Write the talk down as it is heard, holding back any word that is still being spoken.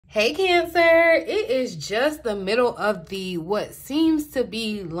Hey Cancer, it is just the middle of the what seems to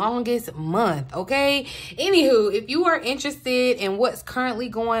be longest month, okay? Anywho, if you are interested in what's currently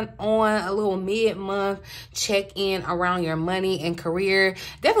going on, a little mid-month check-in around your money and career,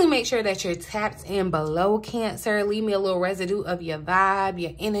 definitely make sure that you're tapped in below, Cancer. Leave me a little residue of your vibe,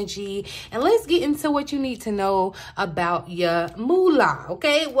 your energy, and let's get into what you need to know about your moolah,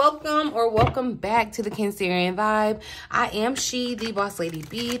 okay? Welcome back to the Cancerian Vibe. I am she, the boss lady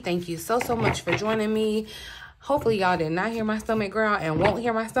B. Thank you so much for joining me. Hopefully y'all did not hear my stomach growl and won't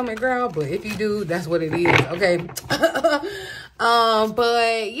hear my stomach growl, but if you do, that's what it is, okay?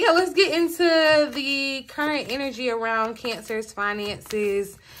 But yeah, let's get into the current energy around Cancer's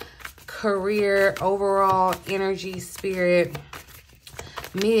finances, career, overall energy, spirit,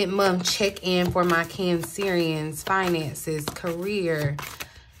 mid-month check-in for my Cancerians, finances, career.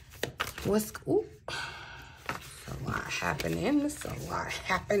 It's a lot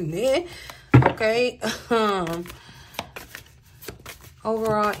happening. Okay.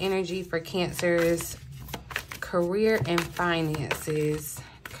 Overall energy for Cancer's career and finances.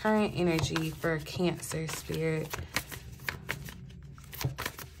 Current energy for Cancer spirit.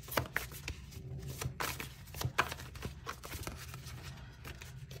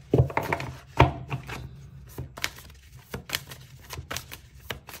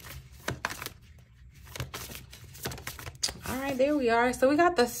 There we are. So we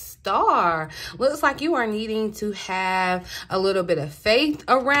got the Star. Looks like you are needing to have a little bit of faith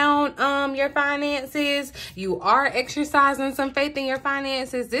around your finances. You are exercising some faith in your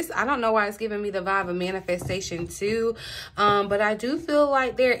finances. I don't know why it's giving me the vibe of manifestation too. But I do feel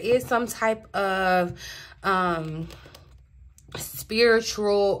like there is some type of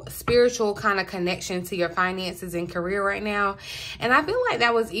spiritual kind of connection to your finances and career right now. And I feel like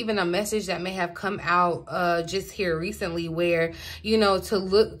that was even a message that may have come out just here recently, where, you know, to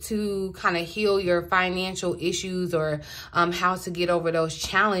look to kind of heal your financial issues or how to get over those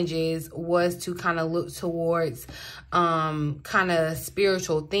challenges was to kind of look towards kind of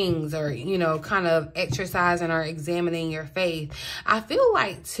spiritual things, or, you know, kind of exercising or examining your faith. I feel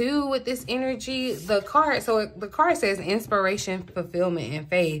like too with this energy, the card says inspiration, fulfillment, and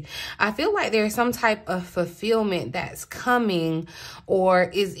faith. I feel like there's some type of fulfillment that's coming or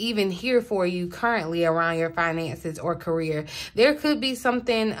is even here for you currently around your finances or career. There could be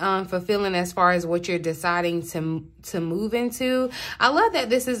something fulfilling as far as what you're deciding to move into. I love that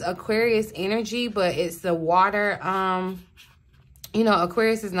this is Aquarius energy, but it's the water. You know,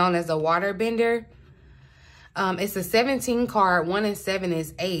 Aquarius is known as a water bender. It's a 17 card. 1 and 7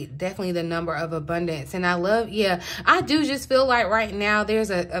 is 8. Definitely the number of abundance. And I love, yeah, I do just feel like right now there's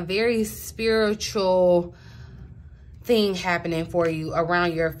a very spiritual thing happening for you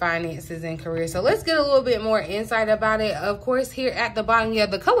around your finances and career. So let's get a little bit more insight about it. Of course, here at the bottom, yeah,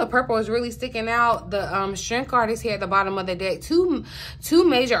 the color purple is really sticking out. The strength card is here at the bottom of the deck. Two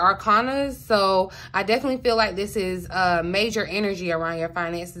major arcanas. So I definitely feel like this is major energy around your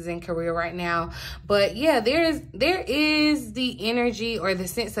finances and career right now. But yeah, there is the energy or the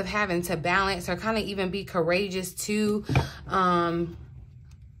sense of having to balance or kind of even be courageous too.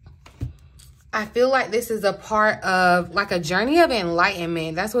 I feel like this is a part of like a journey of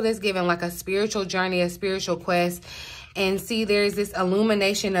enlightenment. That's what it's giving, like a spiritual journey, a spiritual quest. And see, there's this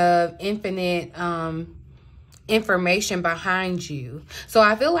illumination of infinite information behind you. So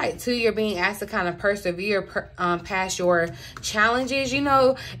I feel like too, you're being asked to kind of persevere past your challenges. You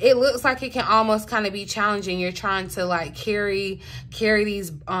know, it looks like it can almost kind of be challenging. You're trying to like carry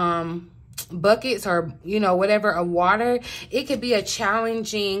these buckets or, you know, whatever of water. It could be a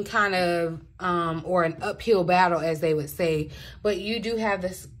challenging kind of or an uphill battle, as they would say, but you do have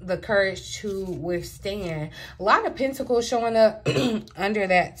the courage to withstand. A lot of pentacles showing up under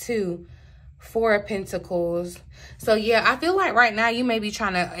that too. 4 of Pentacles. So yeah, I feel like right now you may be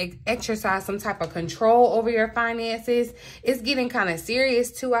trying to exercise some type of control over your finances. It's getting kind of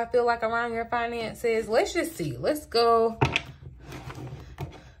serious too, I feel like, around your finances. Let's just see. Let's go.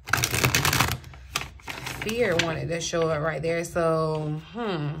 Fear wanted to show up right there. So,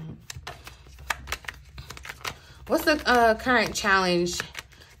 what's the current challenge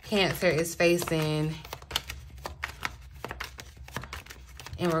Cancer is facing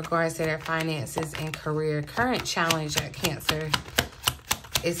in regards to their finances and career? Current challenge that Cancer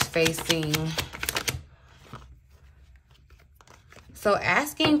is facing. So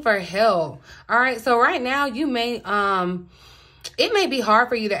asking for help. All right. So right now you may it may be hard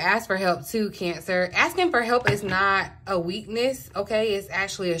for you to ask for help too, Cancer. Asking for help is not a weakness, okay? It's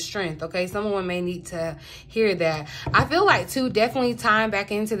actually a strength, okay? Someone may need to hear that. I feel like too, definitely tying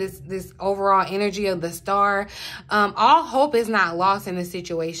back into this overall energy of the star. All hope is not lost in the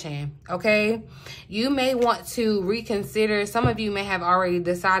situation, okay? You may want to reconsider. Some of you may have already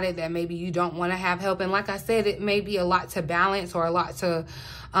decided that maybe you don't want to have help. And like I said, it may be a lot to balance or a lot to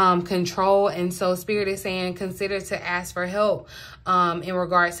control. And so Spirit is saying consider to ask for help in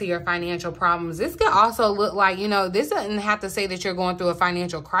regards to your financial problems. This could also look like, you know, this doesn't have to say that you're going through a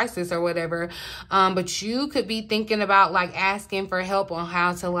financial crisis or whatever, but you could be thinking about like asking for help on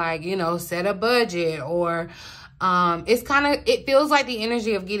how to, like, you know, set a budget, or it feels like the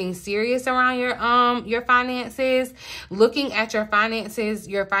energy of getting serious around your finances, looking at your finances,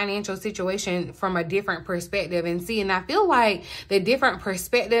 your financial situation from a different perspective. And see, and I feel like the different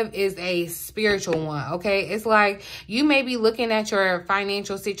perspective is a spiritual one, okay? It's like you may be looking at your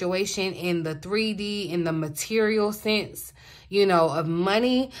financial situation in the 3D, in the material sense, you know, of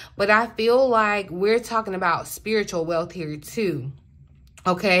money, but I feel like we're talking about spiritual wealth here too.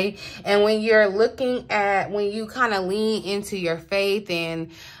 Okay. And when you're looking at, when you kind of lean into your faith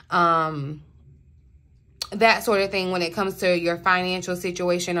and, that sort of thing, when it comes to your financial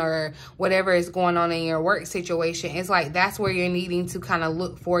situation or whatever is going on in your work situation, it's like, that's where you're needing to kind of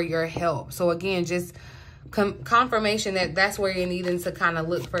look for your help. So again, just confirmation that that's where you're needing to kind of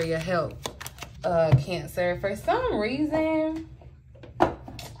look for your help, Cancer. For some reason,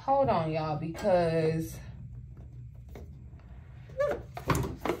 hold on y'all, because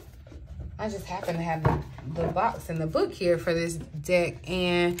I just happen to have the box and the book here for this deck,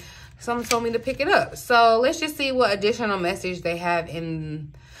 and someone told me to pick it up. So let's just see what additional message they have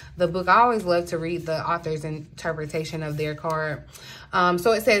in the book. I always love to read the author's interpretation of their card.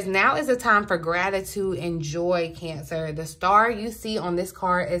 So it says, now is a time for gratitude and joy, Cancer. The star you see on this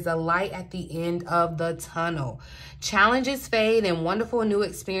card is a light at the end of the tunnel. Challenges fade and wonderful new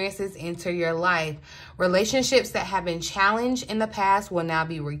experiences enter your life. Relationships that have been challenged in the past will now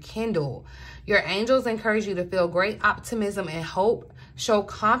be rekindled. Your angels encourage you to feel great optimism and hope. Show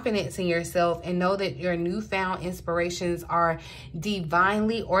confidence in yourself and know that your newfound inspirations are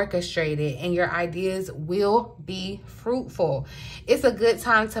divinely orchestrated and your ideas will be fruitful. It's a good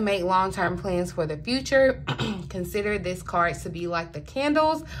time to make long-term plans for the future. Consider this card to be like the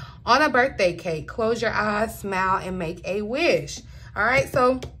candles on a birthday cake. Close your eyes, smile, and make a wish. All right,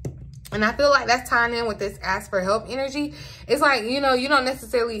 so, and I feel like that's tying in with this ask for help energy. It's like, you know, you don't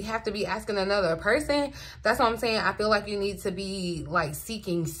necessarily have to be asking another person. That's what I'm saying. I feel like you need to be like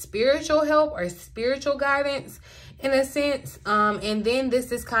seeking spiritual help or spiritual guidance in a sense. And then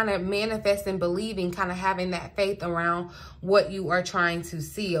this is kind of manifesting, believing, kind of having that faith around what you are trying to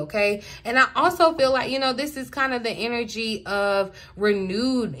see, okay? And I also feel like, you know, this is kind of the energy of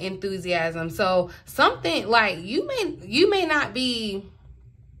renewed enthusiasm. So something like you may not be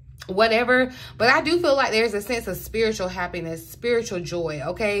whatever, but I do feel like there's a sense of spiritual happiness, spiritual joy,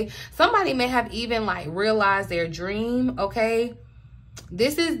 okay? Somebody may have even like realized their dream, okay?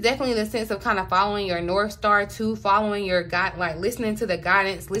 This is definitely the sense of kind of following your North Star too, following your God, like listening to the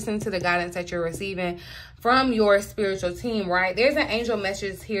guidance that you're receiving from your spiritual team, right? There's an angel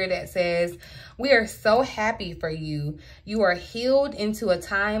message here that says, we are so happy for you. You are healed into a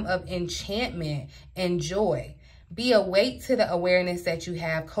time of enchantment and joy. Be awake to the awareness that you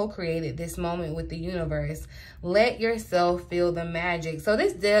have co-created this moment with the universe. Let yourself feel the magic. So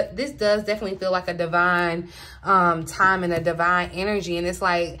this does definitely feel like a divine time and a divine energy. And it's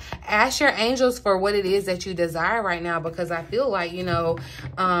like, ask your angels for what it is that you desire right now, because I feel like, you know,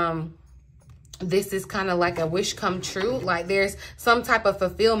 this is kind of like a wish come true. Like there's some type of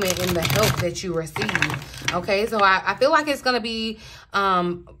fulfillment in the help that you receive. Okay, so I feel like it's going to be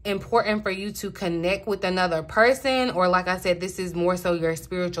important for you to connect with another person, or like I said, this is more so your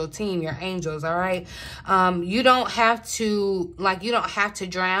spiritual team, your angels. All right, you don't have to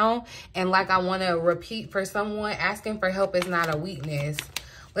drown. And like I want to repeat for someone, asking for help is not a weakness.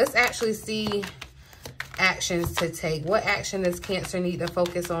 Let's actually see actions to take. What action does Cancer need to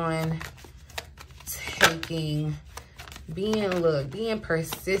focus on taking? Being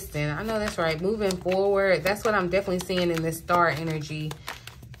persistent. I know that's right. Moving forward. That's what I'm definitely seeing in this star energy.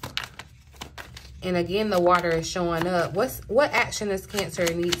 And again, the water is showing up. What action does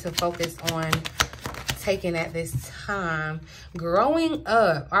Cancer need to focus on taking at this time? Growing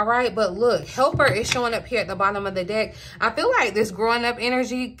up. All right. But look, helper is showing up here at the bottom of the deck. I feel like this growing up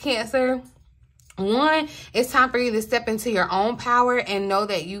energy, Cancer, one, it's time for you to step into your own power and know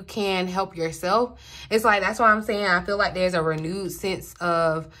that you can help yourself. It's like, that's why I'm saying I feel like there's a renewed sense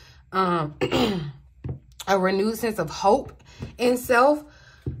of a renewed sense of hope in self.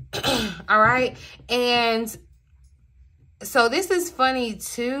 All right. And so this is funny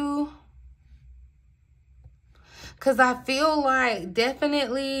too, because I feel like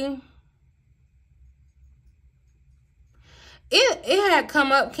definitely it had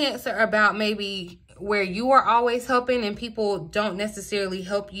come up, Cancer, about maybe where you are always helping and people don't necessarily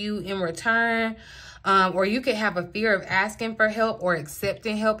help you in return. Or you could have a fear of asking for help or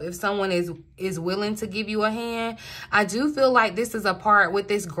accepting help if someone is willing to give you a hand. I do feel like this is a part with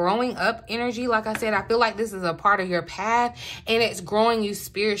this growing up energy. Like I said, I feel like this is a part of your path and it's growing you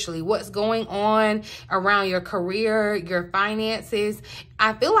spiritually. What's going on around your career, your finances,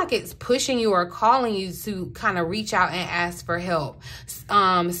 I feel like it's pushing you or calling you to kind of reach out and ask for help,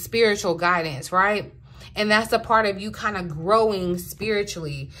 spiritual guidance, right? And that's a part of you kind of growing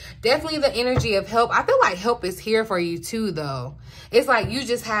spiritually. Definitely the energy of help. I feel like help is here for you too, though. It's like you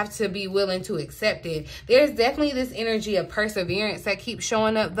just have to be willing to accept it. There's definitely this energy of perseverance that keeps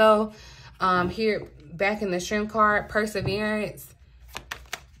showing up, though. Here, back in the shrimp card, perseverance.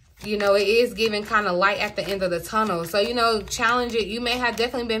 You know, it is giving kind of light at the end of the tunnel. So, you know, challenge it. You may have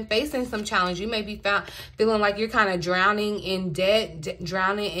definitely been facing some challenge. You may be feeling like you're kind of drowning in debt,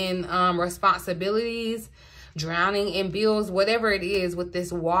 drowning in responsibilities, drowning in bills, whatever it is with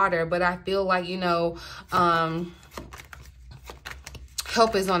this water. But I feel like, you know,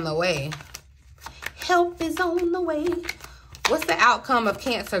 help is on the way. Help is on the way. What's the outcome of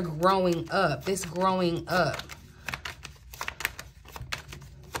Cancer growing up? This growing up.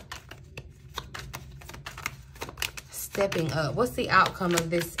 Stepping up. What's the outcome of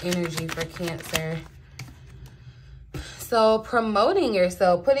this energy for Cancer? So promoting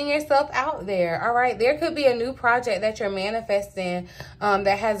yourself, putting yourself out there. All right. There could be a new project that you're manifesting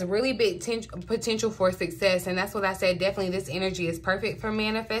that has really big potential for success. And that's what I said. Definitely this energy is perfect for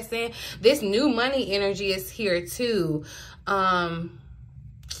manifesting. This new money energy is here too.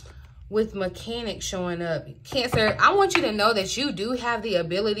 With mechanic showing up. Cancer, I want you to know that you do have the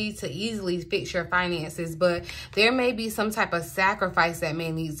ability to easily fix your finances, but there may be some type of sacrifice that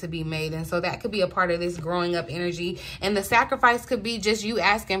may need to be made. And so that could be a part of this growing up energy. And the sacrifice could be just you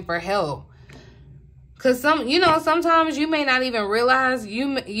asking for help. Because sometimes you may not even realize, you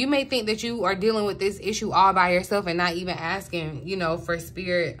may think that you are dealing with this issue all by yourself and not even asking, you know, for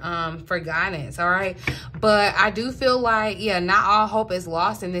spirit, for guidance. All right. But I do feel like, yeah, not all hope is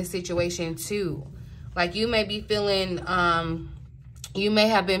lost in this situation too. Like you may be feeling, you may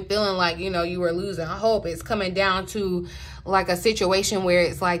have been feeling like, you know, you were losing hope. It's coming down to like a situation where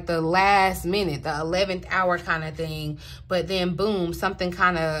it's like the last minute, the 11th hour kind of thing. But then boom, something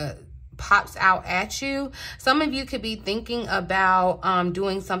kind of pops out at you. Some of you could be thinking about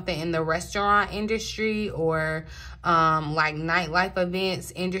doing something in the restaurant industry or like nightlife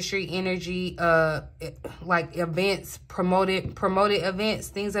events, industry energy, like events, promoted events,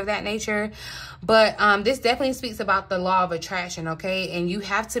 things of that nature. But this definitely speaks about the law of attraction, okay? And you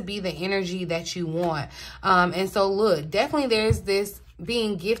have to be the energy that you want. And so look, definitely there's this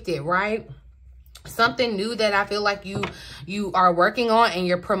being gifted, right? Something new that I feel like you are working on and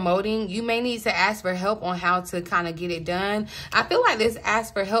you're promoting. You may need to ask for help on how to kind of get it done. I feel like this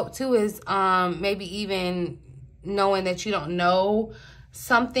ask for help too is maybe even knowing that you don't know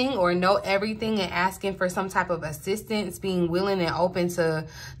something or know everything and asking for some type of assistance, being willing and open to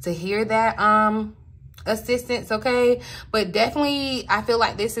hear that assistance, okay? But definitely I feel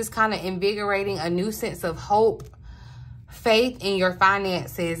like this is kind of invigorating a new sense of hope, faith in your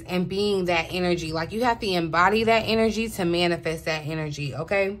finances, and being that energy. Like you have to embody that energy to manifest that energy,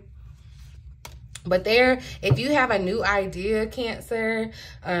 okay? But if you have a new idea, Cancer,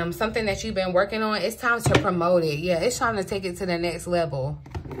 something that you've been working on, it's time to promote it. Yeah, it's time to take it to the next level.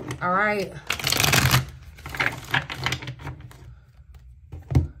 All right.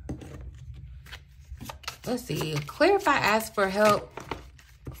 Let's see. Clarify, ask for help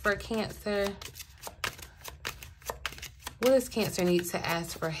for Cancer. What does Cancer need to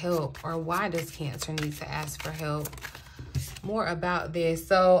ask for help? Or why does Cancer need to ask for help? More about this.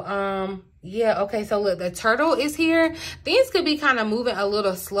 So, yeah, okay, so look, the turtle is here. Things could be kind of moving a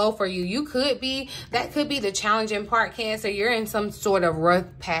little slow for you. That could be the challenging part, Cancer. You're in some sort of rough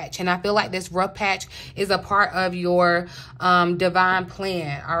patch, and I feel like this rough patch is a part of your divine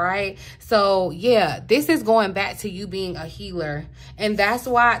plan, all right? So, yeah, this is going back to you being a healer, and that's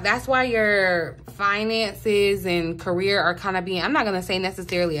why your finances and career are kind of being, I'm not going to say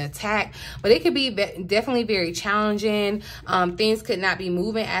necessarily attacked, but it could be definitely very challenging. Things could not be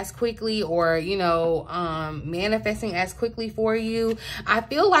moving as quickly, or, you know, manifesting as quickly for you. I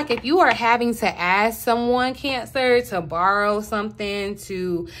feel like if you are having to ask someone, Cancer, to borrow something,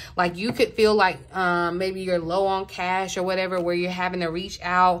 to, like, you could feel like maybe you're low on cash or whatever, where you're having to reach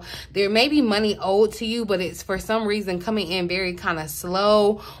out. There may be money owed to you, but it's for some reason coming in very kind of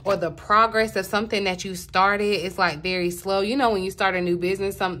slow, or the progress of something that you started is like very slow. You know, when you start a new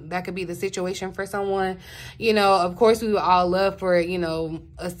business, that could be the situation for someone. You know, of course, we would all love for, you know,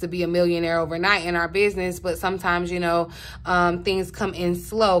 us to be a millionaire overnight in our business, but sometimes, you know, things come in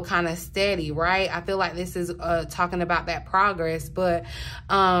slow, kind of steady, right? I feel like this is talking about that progress, but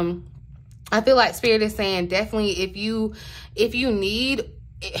I feel like Spirit is saying definitely if you need,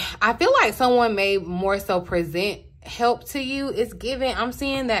 I feel like someone may more so present help to you. It's given, I'm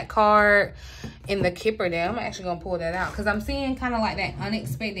seeing that card in the 𝘾𝙬𝙧. I'm actually gonna pull that out because I'm seeing kind of like that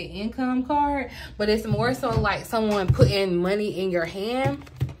unexpected income card, but it's more so like someone putting money in your hand.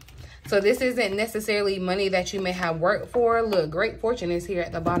 So this isn't necessarily money that you may have worked for. Look, great fortune is here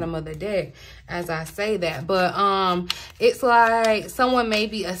at the bottom of the deck as I say that. But it's like someone may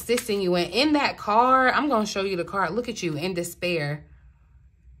be assisting you. And in that card, I'm going to show you the card. Look at you, in despair.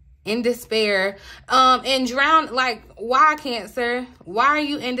 In despair. And drown, like, why, Cancer? Why are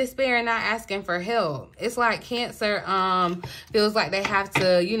you in despair and not asking for help? It's like Cancer feels like they have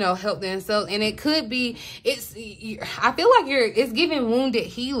to, you know, help themselves. And it could be, I feel like it's giving wounded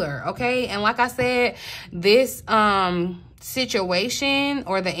healer, okay? And like I said, this situation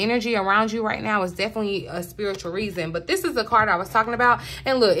or the energy around you right now is definitely a spiritual reason. But this is the card I was talking about,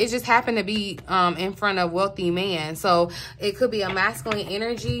 and look, it just happened to be in front of wealthy man, so it could be a masculine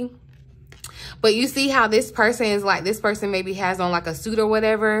energy. But you see how this person is like, this person maybe has on like a suit or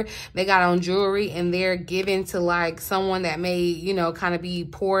whatever. They got on jewelry and they're giving to like someone that may, you know, kind of be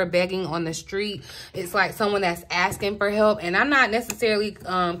poor, begging on the street. It's like someone that's asking for help. And I'm not necessarily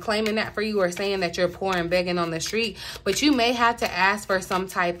claiming that for you or saying that you're poor and begging on the street, but you may have to ask for some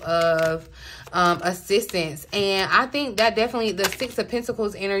type of assistance. And I think that definitely the Six of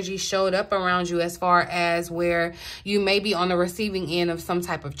Pentacles energy showed up around you, as far as where you may be on the receiving end of some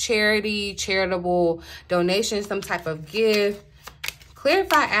type of charity, charitable donation, some type of gift.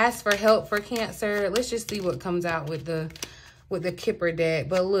 Clarify, ask for help for Cancer. Let's just see what comes out with the 𝘾𝙬𝙧.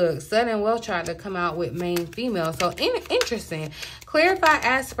 But look, sudden wealth tried to come out with main female. So interesting. Clarify,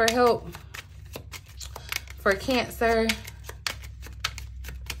 ask for help for Cancer.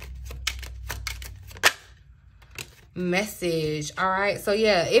 Message. All right, so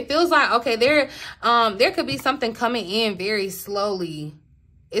yeah, it feels like, okay, there could be something coming in very slowly.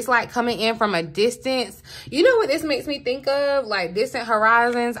 It's like coming in from a distance. You know what this makes me think of? Like distant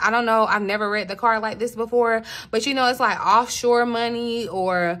horizons. I don't know, I've never read the card like this before, but you know, it's like offshore money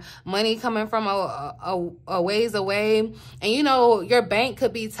or money coming from a ways away. And you know, your bank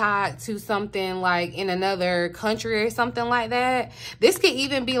could be tied to something like in another country or something like that. This could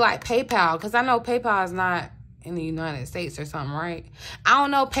even be like PayPal, because I know PayPal is not in the United States or something, right? I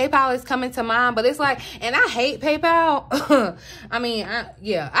don't know. PayPal is coming to mind, but it's like, and I hate PayPal. I mean,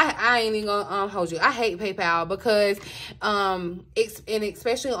 I ain't even gonna hold you. I hate PayPal because and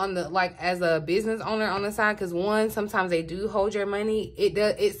especially on the, like, as a business owner on the side, because one, sometimes they do hold your money.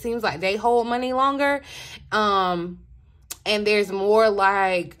 It seems like they hold money longer. And there's more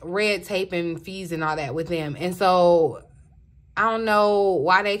like red tape and fees and all that with them. And so I don't know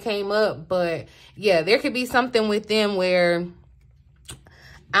why they came up, but yeah, there could be something with them where,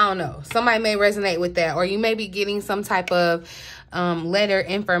 I don't know, somebody may resonate with that, or you may be getting some type of letter,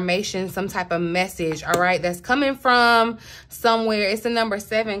 information, some type of message, all right, that's coming from somewhere. It's the number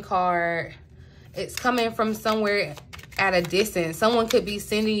 7 card. It's coming from somewhere at a distance. Someone could be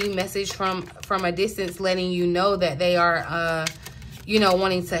sending you message from a distance, letting you know that they are, you know,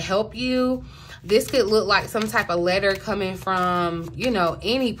 wanting to help you. This could look like some type of letter coming from, you know,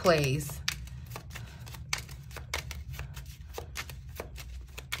 any place.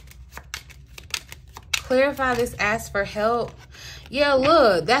 Clarify this, ask for help. Yeah,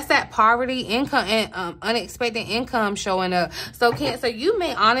 look, that's that poverty, income, and unexpected income showing up. So Cancer, you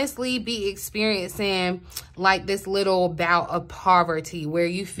may honestly be experiencing like this little bout of poverty where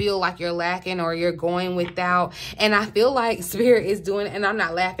you feel like you're lacking or you're going without. And I feel like Spirit is doing it, and I'm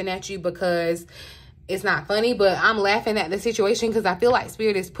not laughing at you because it's not funny, but I'm laughing at the situation because I feel like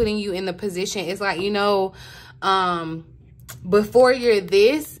Spirit is putting you in the position. It's like, you know, before you're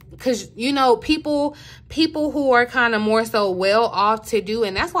this, because, you know, people who are kind of more so well off to do,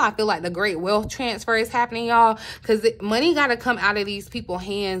 and that's why I feel like the great wealth transfer is happening, y'all, because money got to come out of these people's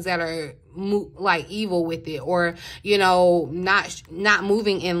hands that are like evil with it, or, you know, not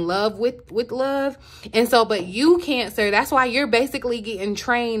moving in love with love. And so, but you, Cancer, that's why you're basically getting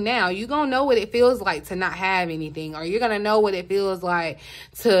trained now. You're gonna know what it feels like to not have anything, or you're gonna know what it feels like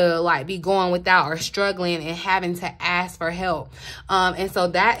to like be going without or struggling and having to ask for help. And so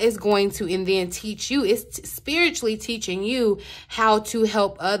that is going to, and then teach you, it's spiritually teaching you how to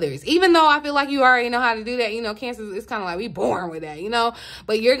help others. Even though I feel like you already know how to do that, you know, Cancer, it's kind of like we born with that, you know,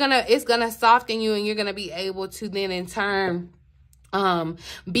 but it's gonna soften you, and you're gonna be able to then in turn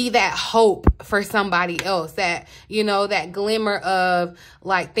be that hope for somebody else, that, you know, that glimmer of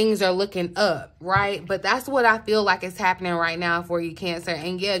like things are looking up, right? But that's what I feel like is happening right now for you, Cancer.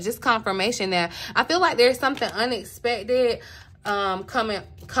 And yeah, just confirmation that I feel like there's something unexpected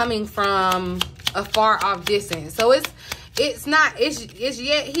coming from a far off distance. So it's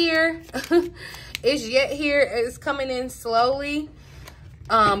yet here. It's yet here. It's coming in slowly.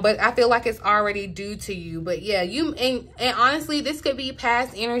 But I feel like it's already due to you. But yeah, and honestly, this could be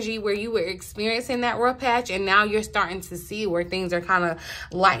past energy where you were experiencing that rough patch, and now you're starting to see where things are kind of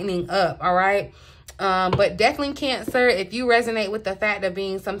lightening up. All right. But definitely, Cancer, if you resonate with the fact of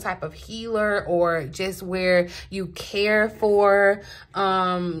being some type of healer, or just where you care for,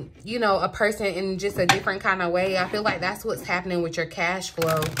 you know, a person in just a different kind of way, I feel like that's what's happening with your cash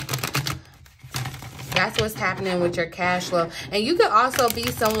flow. That's what's happening with your cash flow. And you could also be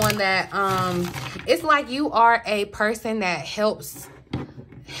someone that, it's like you are a person that helps,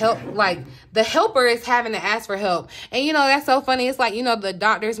 like the helper is having to ask for help. And you know, that's so funny. It's like, you know, the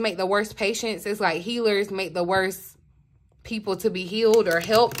doctors make the worst patients. It's like healers make the worst people to be healed or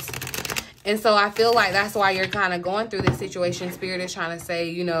helped. And so I feel like that's why you're kind of going through this situation. Spirit is trying to say,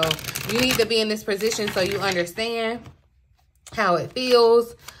 you know, you need to be in this position so you understand how it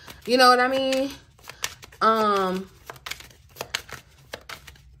feels. You know what I mean?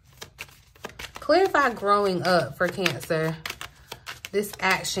 Clarify growing up for Cancer. This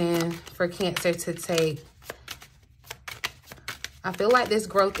action for Cancer to take. I feel like this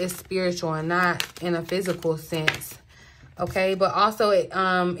growth is spiritual and not in a physical sense. Okay, but also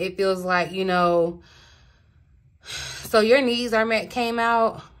it feels like, you know, so your needs are met came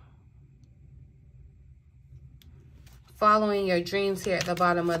out. Following your dreams here at the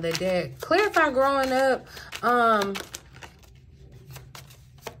bottom of the deck. Clarify growing up.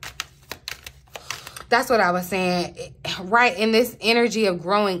 That's what I was saying. Right in this energy of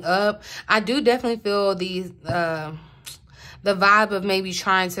growing up, I do definitely feel these the vibe of maybe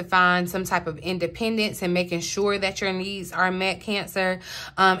trying to find some type of independence and making sure that your needs are met, Cancer.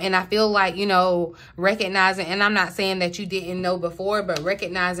 And I feel like, you know, recognizing, and I'm not saying that you didn't know before, but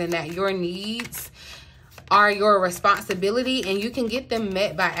recognizing that your needs are your responsibility, and you can get them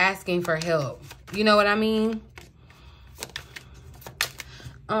met by asking for help. You know what I mean?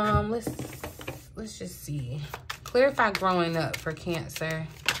 Let's just see. Clarify growing up for Cancer.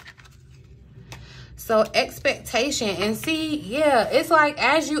 So expectation, and see, yeah, it's like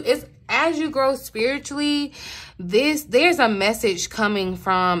as you grow spiritually, there's a message coming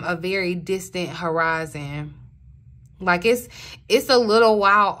from a very distant horizon. Like it's a little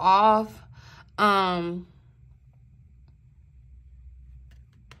while off.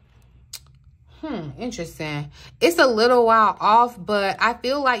 Interesting. It's a little while off, but I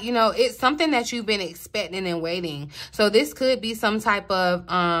feel like, you know, it's something that you've been expecting and waiting. So this could be some type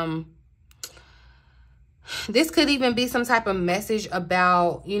of, this could even be some type of message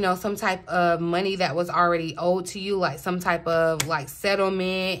about, you know, some type of money that was already owed to you, like some type of like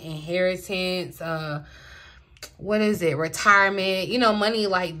settlement, inheritance, what is it? Retirement, you know, money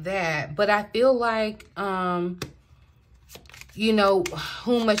like that. But I feel like, you know,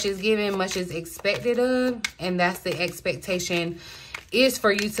 who much is given, much is expected of. And that's the expectation is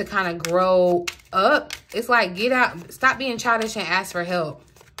for you to kind of grow up. It's like, get out, stop being childish and ask for help.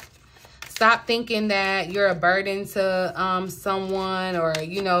 Stop thinking that you're a burden to someone, or,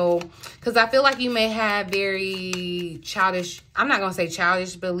 you know, because I feel like you may have very childish, I'm not going to say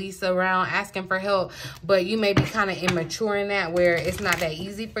childish beliefs around asking for help, but you may be kind of immature in that, where it's not that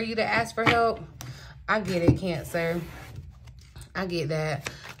easy for you to ask for help. I get it, Cancer. I get that.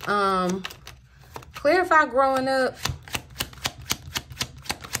 Clarify growing up.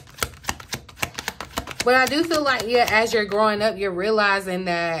 But I do feel like, yeah, as you're growing up, you're realizing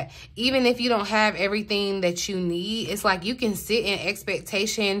that even if you don't have everything that you need, it's like you can sit in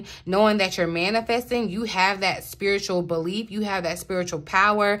expectation knowing that you're manifesting. You have that spiritual belief. You have that spiritual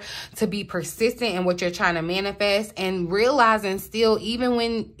power to be persistent in what you're trying to manifest, and realizing still,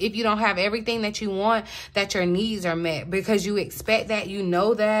 even if you don't have everything that you want, that your needs are met, because you expect that, you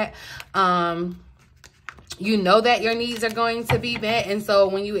know that. You know that your needs are going to be met. And so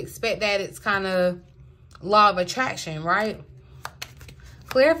when you expect that, it's kind of law of attraction, right?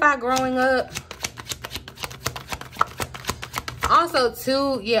 Clarify growing up. Also,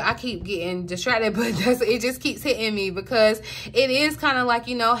 too, yeah, I keep getting distracted, but it just keeps hitting me because it is kind of like,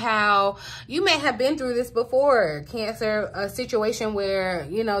 you know, how you may have been through this before, Cancer, a situation where,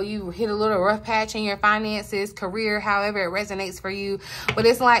 you know, you hit a little rough patch in your finances, career, however it resonates for you. But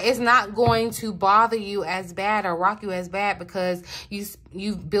it's like, it's not going to bother you as bad or rock you as bad because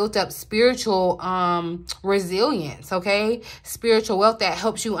you've built up spiritual resilience, okay? Spiritual wealth that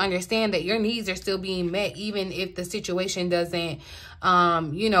helps you understand that your needs are still being met, even if the situation doesn't,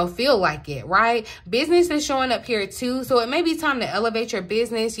 you know, feel like it, right? Business is showing up here too. So it may be time to elevate your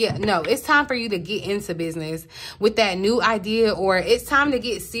business. Yeah, no, it's time for you to get into business with that new idea, or it's time to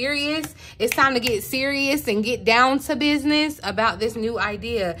get serious. It's time to get serious and get down to business about this new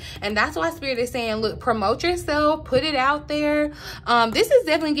idea. And that's why Spirit is saying, look, promote yourself, put it out there. This is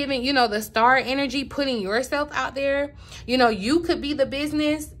definitely giving, you know, the star energy, putting yourself out there. You know, you could be the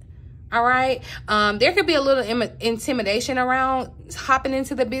business. All right. There could be a little intimidation around hopping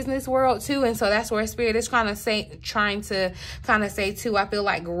into the business world too. And so that's where Spirit is trying to kind of say too, I feel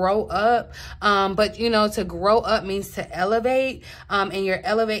like grow up. But you know, to grow up means to elevate, and you're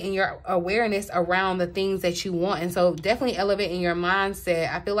elevating your awareness around the things that you want. And so definitely elevating your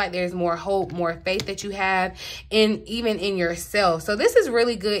mindset. I feel like there's more hope, more faith that you have even in yourself. So this is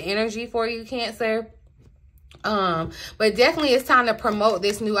really good energy for you, Cancer. But definitely it's time to promote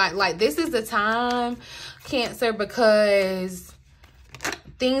this new, like, this is the time, Cancer, because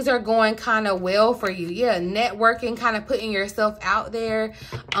things are going kind of well for you. Yeah, networking, kind of putting yourself out there,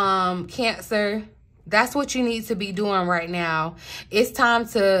 Cancer. That's what you need to be doing right now. It's time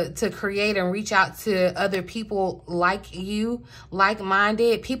to create and reach out to other people like you,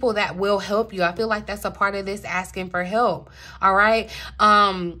 like-minded, people that will help you. I feel like that's a part of this, asking for help. All right.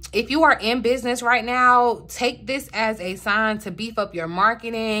 If you are in business right now, take this as a sign to beef up your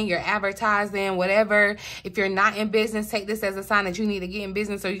marketing, your advertising, whatever. If you're not in business, take this as a sign that you need to get in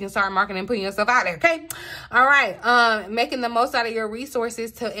business so you can start marketing and putting yourself out there. Okay. All right. Making the most out of your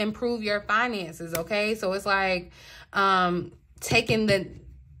resources to improve your finances. Okay. So it's like taking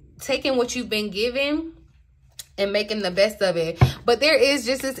what you've been given and making the best of it. But there is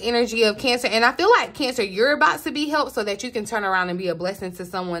just this energy of Cancer. And I feel like, Cancer, you're about to be helped so that you can turn around and be a blessing to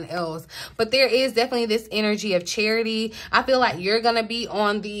someone else. But there is definitely this energy of charity. I feel like you're going to be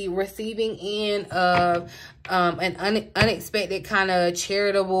on the receiving end of an unexpected kind of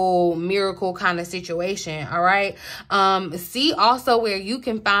charitable miracle kind of situation. All right. See also where you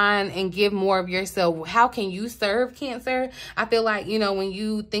can find and give more of yourself. How can you serve, Cancer? I feel like, you know, when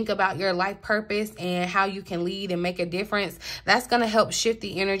you think about your life purpose and how you can lead and make a difference, that's going to help shift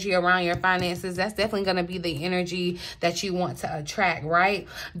the energy around your finances. That's definitely going to be the energy that you want to attract, right?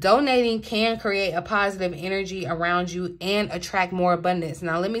 Donating can create a positive energy around you and attract more abundance.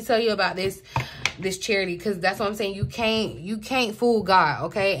 Now, let me tell you about this charity, because that's what I'm saying. You can't fool God,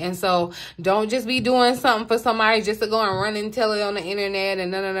 okay? And so don't just be doing something for somebody just to go and run and tell it on the internet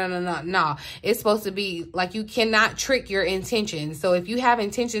and no. It's supposed to be like, you cannot trick your intentions. So if you have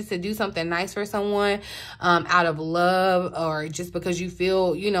intentions to do something nice for someone out of love, or just because you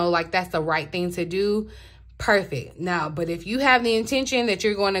feel, you know, like that's the right thing to do, perfect. Now, but if you have the intention that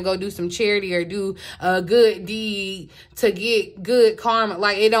you're going to go do some charity or do a good deed to get good karma,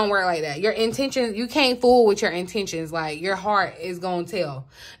 like, it don't work like that. Your intentions, you can't fool with your intentions. Like, your heart is going to tell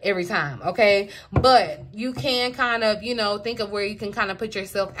every time, okay? But you can kind of, you know, think of where you can kind of put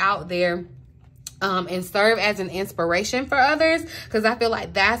yourself out there and serve as an inspiration for others, because I feel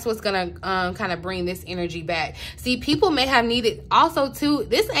like that's what's gonna kind of bring this energy back. See, people may have needed also too,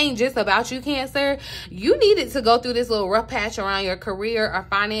 this ain't just about you, Cancer. You needed to go through this little rough patch around your career or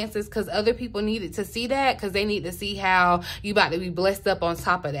finances, because other people needed to see that, because they need to see how you about to be blessed up on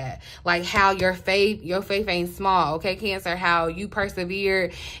top of that. Like how your faith ain't small, okay, Cancer? How you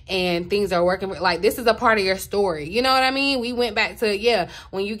persevered and things are working. Like, this is a part of your story. You know what I mean? We went back to, yeah,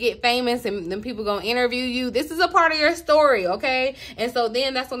 when you get famous and then people gonna interview you, this is a part of your story, okay? And so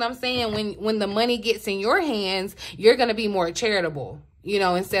then that's what I'm saying, when the money gets in your hands, you're gonna be more charitable, you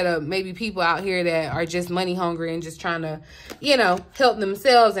know, instead of maybe people out here that are just money hungry and just trying to, you know, help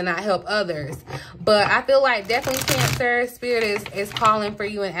themselves and not help others. But I feel like definitely, Cancer, Spirit is calling for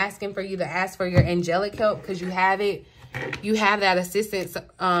you and asking for you to ask for your angelic help, because you have it. You have that assistance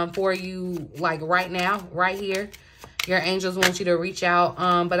for you, like right now, right here. Your angels want you to reach out.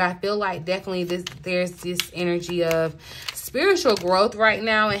 But I feel like definitely there's this energy of spiritual growth right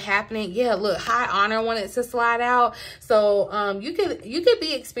now and happening. Yeah, look, high honor wanted to slide out. So you could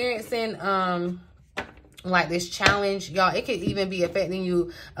be experiencing like this challenge, y'all. It could even be affecting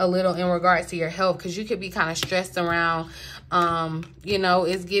you a little in regards to your health, because you could be kind of stressed around, you know,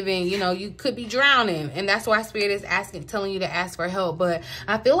 it's giving, you know, you could be drowning, and that's why Spirit is telling you to ask for help. But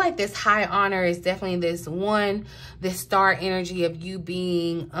I feel like this high honor is definitely this star energy of you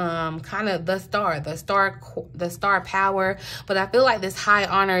being kind of the star power. But I feel like this high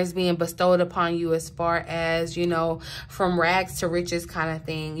honor is being bestowed upon you as far as, you know, from rags to riches kind of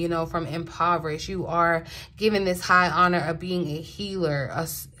thing, you know, from impoverished. You are given this high honor of being a healer,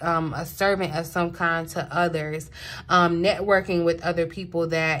 a servant of some kind to others, networking with other people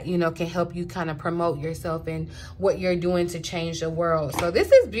that, you know, can help you kind of promote yourself and what you're doing to change the world. So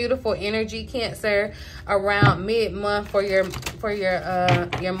this is beautiful energy, Cancer, around mid-month for your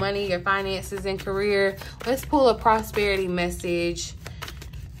money, your finances, and career. Let's pull a prosperity message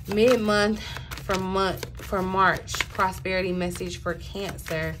mid-month for March. Prosperity message for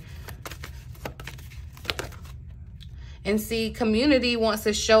Cancer. And see, community wants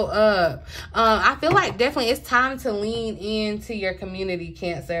to show up. I feel like definitely it's time to lean into your community,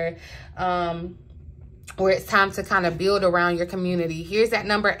 Cancer. Where it's time to kind of build around your community. Here's that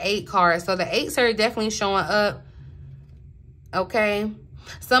number 8 card. So the 8s are definitely showing up. Okay.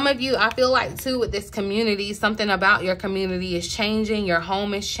 Some of you, I feel like too, with this community, something about your community is changing. Your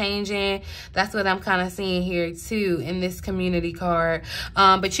home is changing. That's what I'm kind of seeing here too in this community card.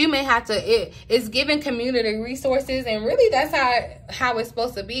 But you may have to, it's giving community resources, and really that's how it's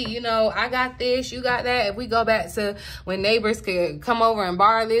supposed to be. You know, I got this, you got that. If we go back to when neighbors could come over and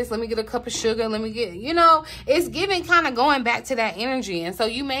borrow this, let me get a cup of sugar, let me get, you know, it's giving kind of going back to that energy. And so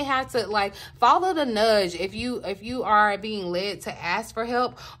you may have to like follow the nudge if you are being led to ask for help,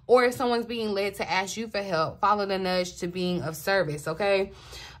 or if someone's being led to ask you for help, follow the nudge to being of service. Okay.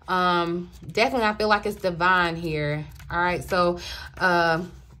 Definitely I feel like it's divine here. All right. So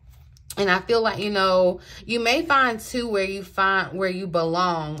and I feel like, you know, you may find too where you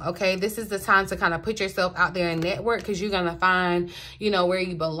belong. Okay. This is the time to kind of put yourself out there and network, because you're going to find, you know, where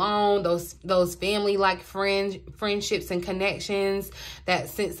you belong, those family like friendships and connections, that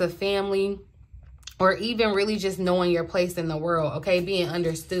sense of family. Or even really just knowing your place in the world, okay? Being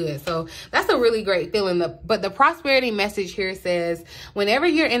understood. So that's a really great feeling. But the prosperity message here says, whenever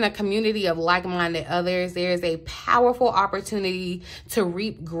you're in a community of like-minded others, there's a powerful opportunity to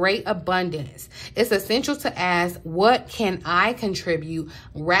reap great abundance. It's essential to ask, what can I contribute,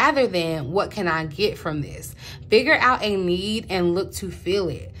 rather than what can I get from this? Figure out a need and look to fill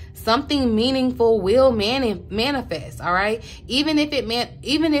it. Something meaningful will manifest, all right? Even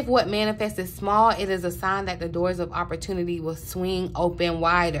if what manifests is small, it is a sign that the doors of opportunity will swing open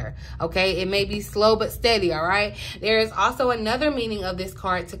wider, okay? It may be slow but steady, all right? There is also another meaning of this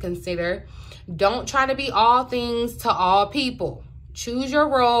card to consider. Don't try to be all things to all people. Choose your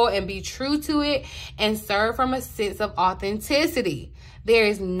role and be true to it, and serve from a sense of authenticity. There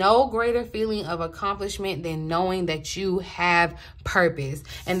is no greater feeling of accomplishment than knowing that you have purpose.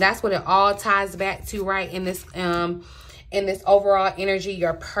 And that's what it all ties back to, right? In this overall energy,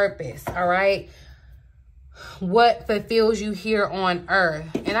 your purpose, all right? What fulfills you here on earth.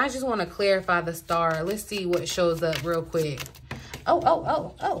 And I just want to clarify the star. Let's see what shows up real quick.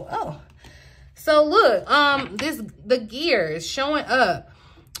 Oh. So look, the gears showing up.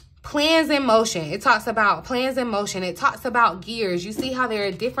 Plans in motion. It talks about plans in motion. It talks about gears. You see how there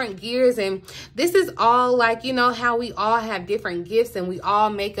are different gears, and this is all like, you know, how we all have different gifts and we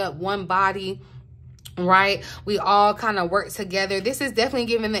all make up one body, right? We all kind of work together. This is definitely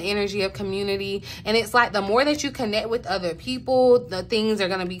giving the energy of community. And it's like the more that you connect with other people, the things are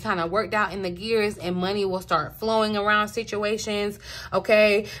going to be kind of worked out in the gears, and money will start flowing around situations.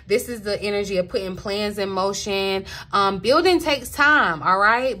 Okay. This is the energy of putting plans in motion. Building takes time. All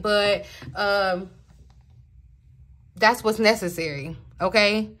right. But, that's what's necessary.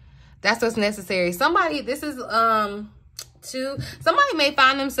 Okay. That's what's necessary. Somebody may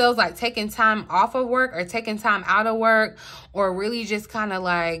find themselves like taking time off of work or taking time out of work, or really just kind of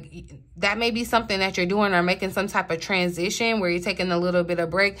like, that may be something that you're doing, or making some type of transition where you're taking a little bit of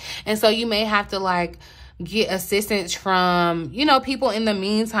break. And so you may have to like get assistance from, you know, people in the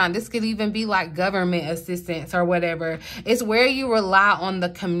meantime. This could even be like government assistance or whatever. It's where you rely on the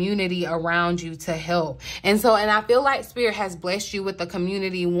community around you to help. And I feel like Spirit has blessed you with the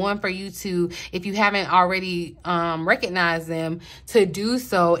community, one, for you to, if you haven't already recognized them, to do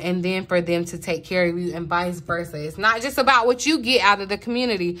so, and then for them to take care of you, and vice versa. It's not just about what you get out of the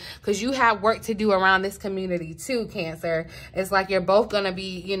community, because you have work to do around this community too, Cancer. It's like you're both going to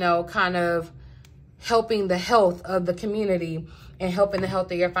be, you know, kind of helping the health of the community and helping the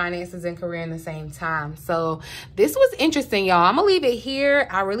health of your finances and career in the same time. So this was interesting, y'all. I'm gonna leave it here.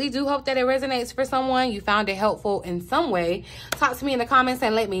 I really do hope that it resonates for someone. You found it helpful in some way. Talk to me in the comments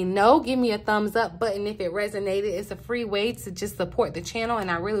and let me know. Give me a thumbs up button if it resonated. It's a free way to just support the channel, and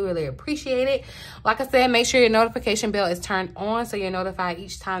I really, really appreciate it. Like I said, make sure your notification bell is turned on so you're notified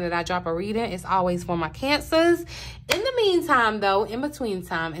each time that I drop a reading. It's always for my Cancers. In the meantime, though, in between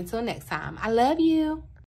time, until next time, I love you.